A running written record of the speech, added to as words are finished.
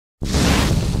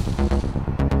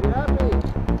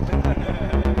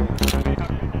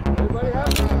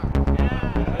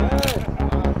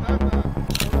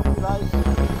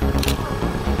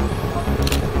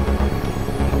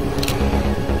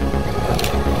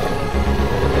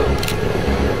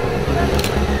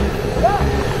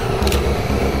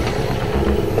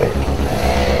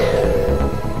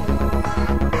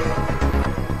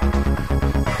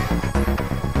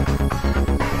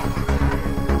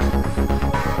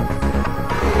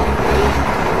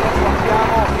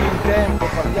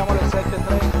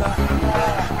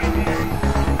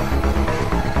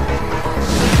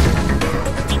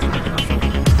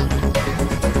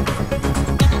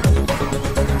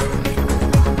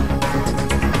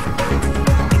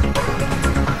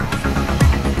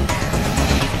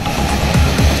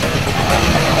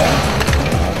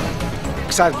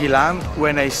Sargiland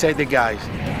when I say the guys,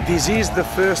 this is the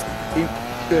first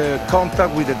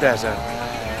contact with the desert,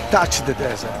 touch the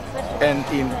desert. And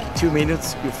in 2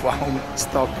 minutes you found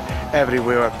stock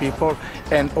everywhere, people,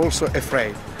 and also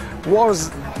afraid.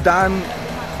 Was done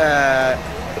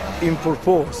in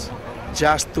purpose,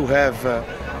 just to have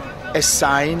a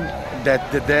sign that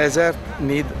the desert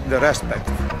need the respect.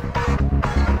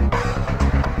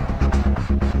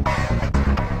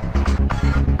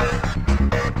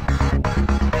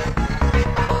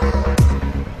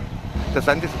 Der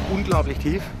Sand ist unglaublich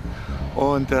tief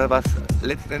und was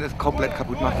letzten Endes komplett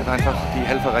kaputt macht, ist einfach die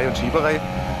Helferei und Schieberei.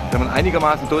 Wenn man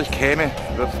einigermaßen durchkäme,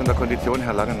 wird es von der Kondition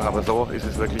her langen, aber so ist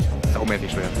es wirklich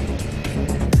saumäßig schwer.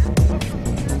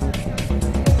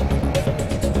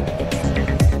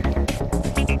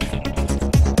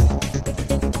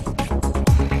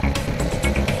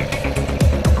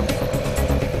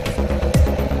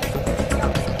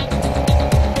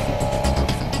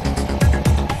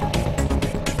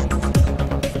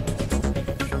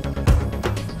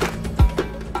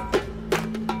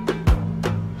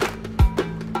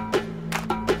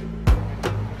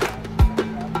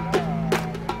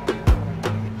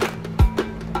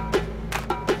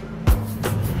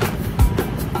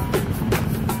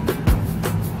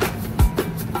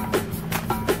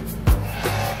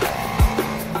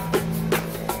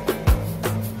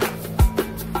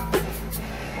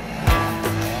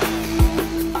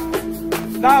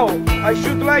 Now, I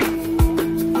should like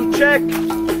to check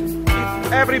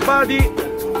if everybody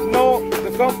know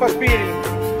the compass bearing.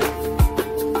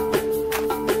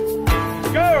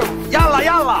 Go! Yalla,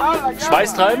 yalla!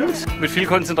 Schweißtreibend, mit viel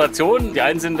Konzentration. Die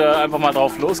einen sind da einfach mal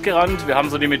drauf losgerannt. Wir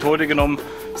haben so die Methode genommen,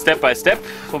 Step by Step,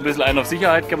 so ein bisschen einen auf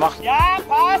Sicherheit gemacht. Ja,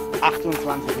 passt!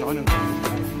 28, 29.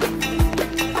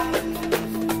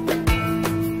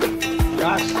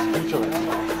 Das ist gut so.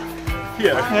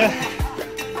 Hier.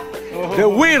 The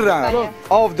winner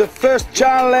of the first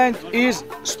challenge is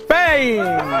Spain!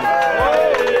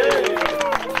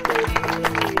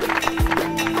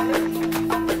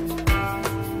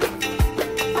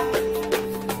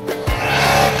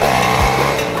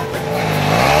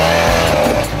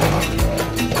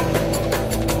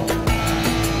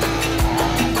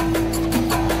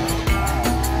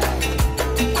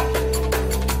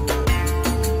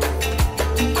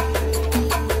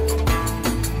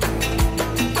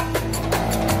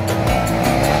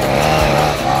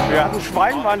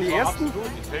 Schwein waren die ersten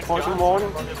heute Morgen.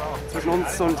 Zwischen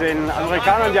uns und den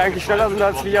Amerikanern, die eigentlich schneller sind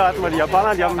als wir, hatten wir die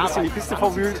Japaner, die haben ein bisschen die Piste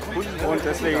verwühlt und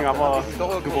deswegen haben wir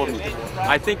gewonnen.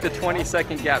 I think the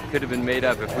 20-second gap could have been made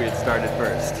up if we had started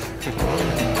first.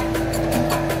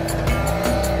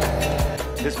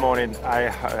 This morning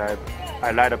I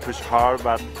like to push hard,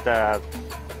 but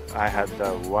I had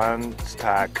one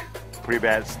stack, pretty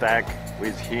bad stack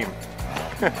with him.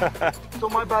 So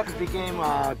my back became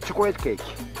a chocolate cake.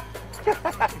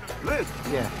 Look.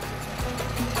 Yeah.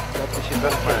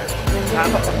 That's fine.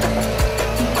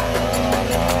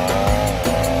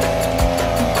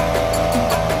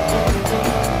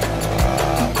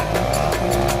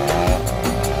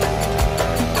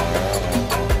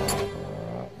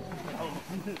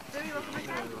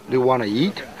 Do you want to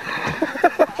eat?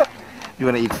 You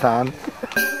want to eat sand?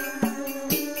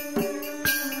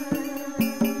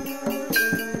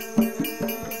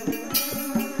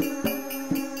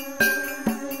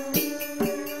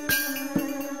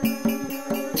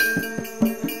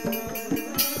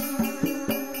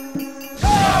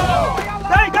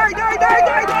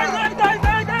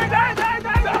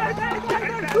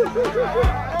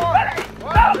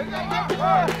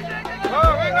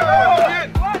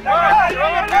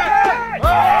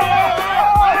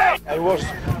 I was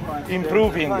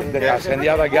improving the guys, and the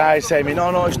other guys say me,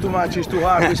 no, it's too much, it's too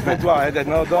hard, it's too hard. I said,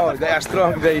 no, they are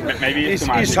strong, Maybe it's too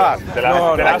much. It's hard. The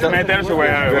last meters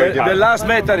were the last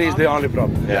meter is the only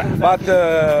problem. Yeah. But,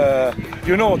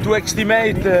 you know, to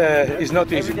estimate is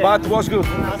not easy, but was good.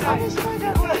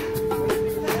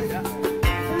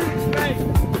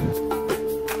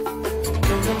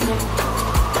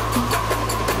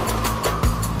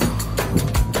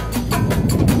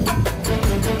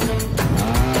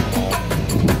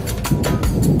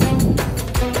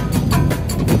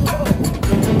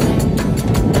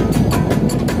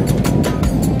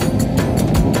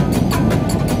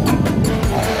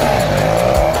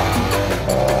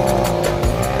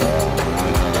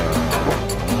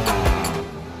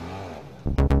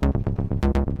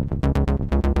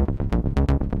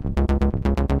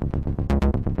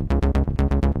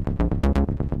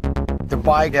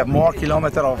 bike have more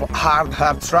kilometers of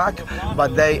hard track,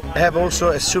 but they have also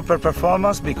a super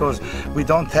performance because we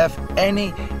don't have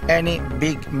any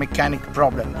big mechanic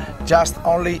problem, just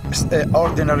only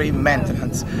ordinary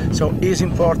maintenance. So it's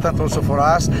important also for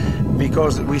us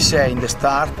because we say in the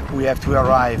start we have to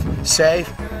arrive safe,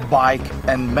 bike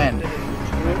and man.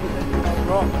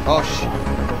 Oh,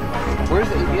 where's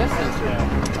the ABS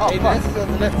sensor? Oh, ABS is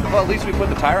on the left. Well, at least we put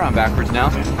the tire on backwards now.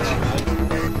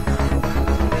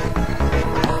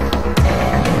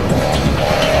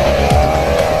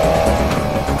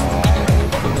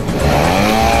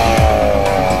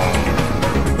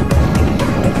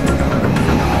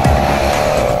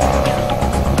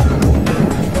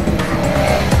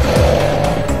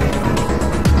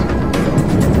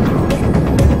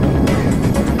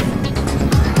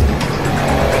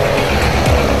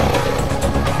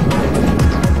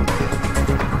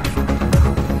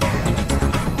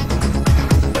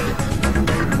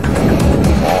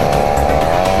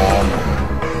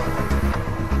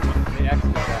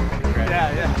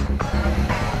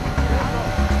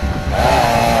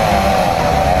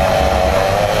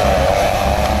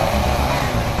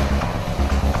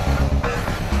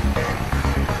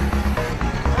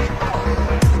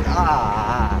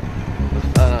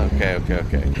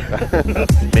 Okay.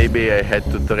 Maybe I had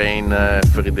to train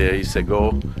 3 days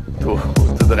ago to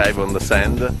drive on the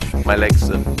sand. My legs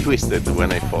twisted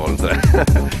when I fall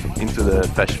into the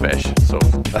fesh. So.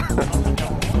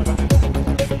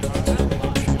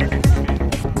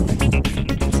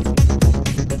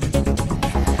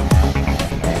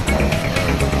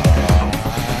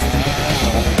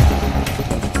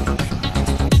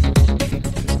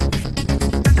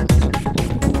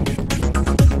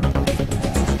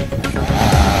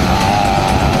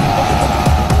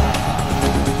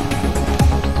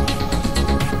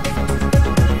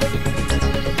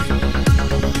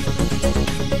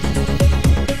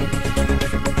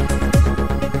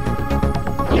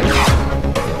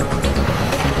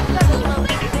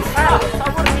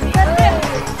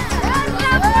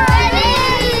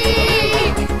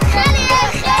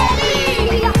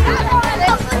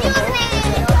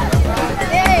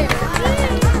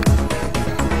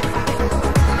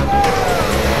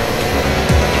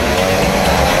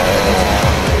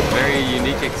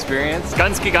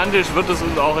 Ganz gigantisch wird es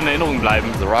uns auch in Erinnerung bleiben.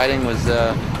 The riding was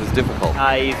difficult.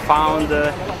 I found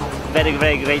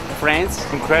very great friends.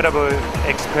 Incredible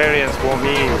experience for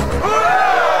me.